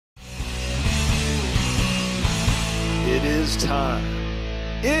It is time.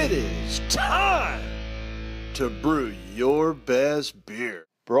 It is time to brew your best beer.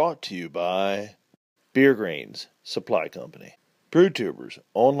 Brought to you by Beer Greens Supply Company, BrewTubers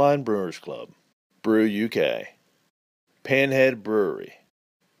Online Brewers Club, Brew UK, Panhead Brewery,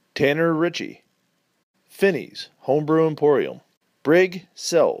 Tanner Ritchie, Finney's Homebrew Emporium, Brig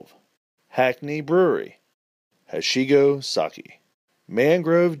Selv, Hackney Brewery, Hashigo Sake,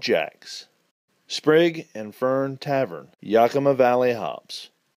 Mangrove Jacks, Sprig and Fern Tavern, Yakima Valley Hops.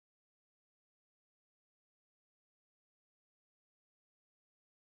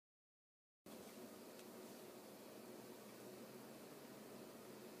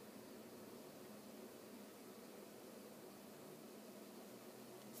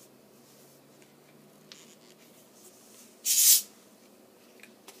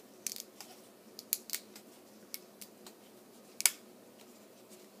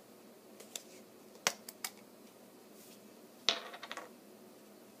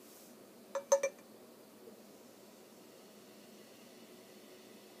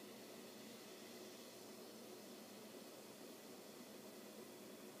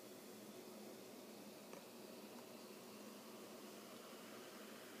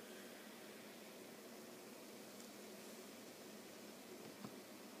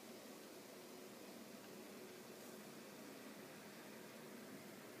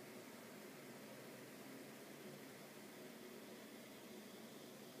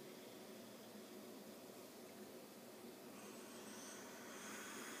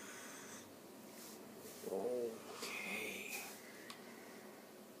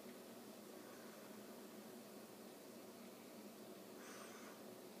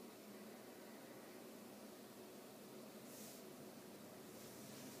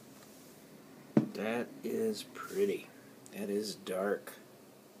 That is pretty. That is dark.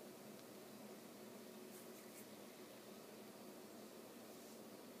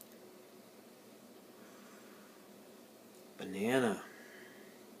 Banana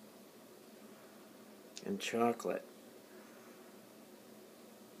and chocolate.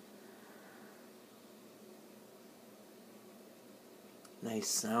 Nice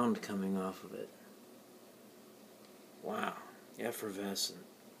sound coming off of it. Wow, effervescent.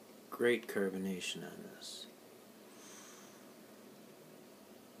 Great carbonation on this.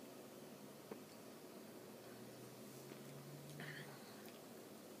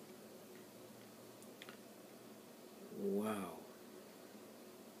 Wow.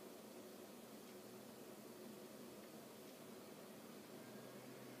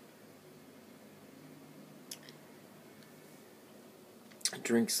 It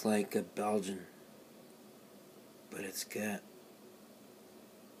drinks like a Belgian, but it's got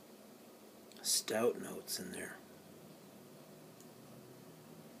stout notes in there.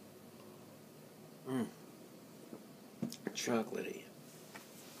 Chocolatey.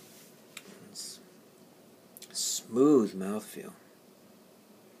 It's smooth mouthfeel.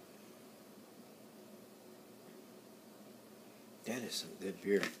 That is some good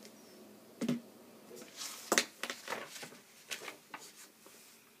beer.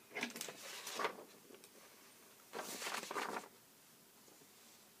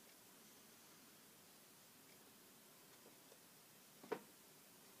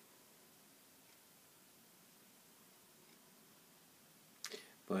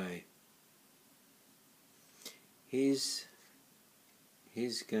 Boy, he's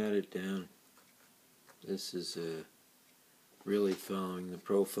got it down. This is really following the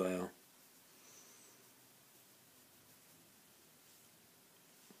profile.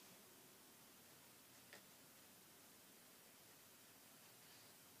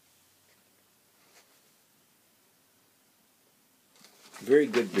 Very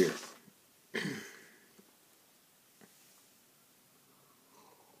good beer.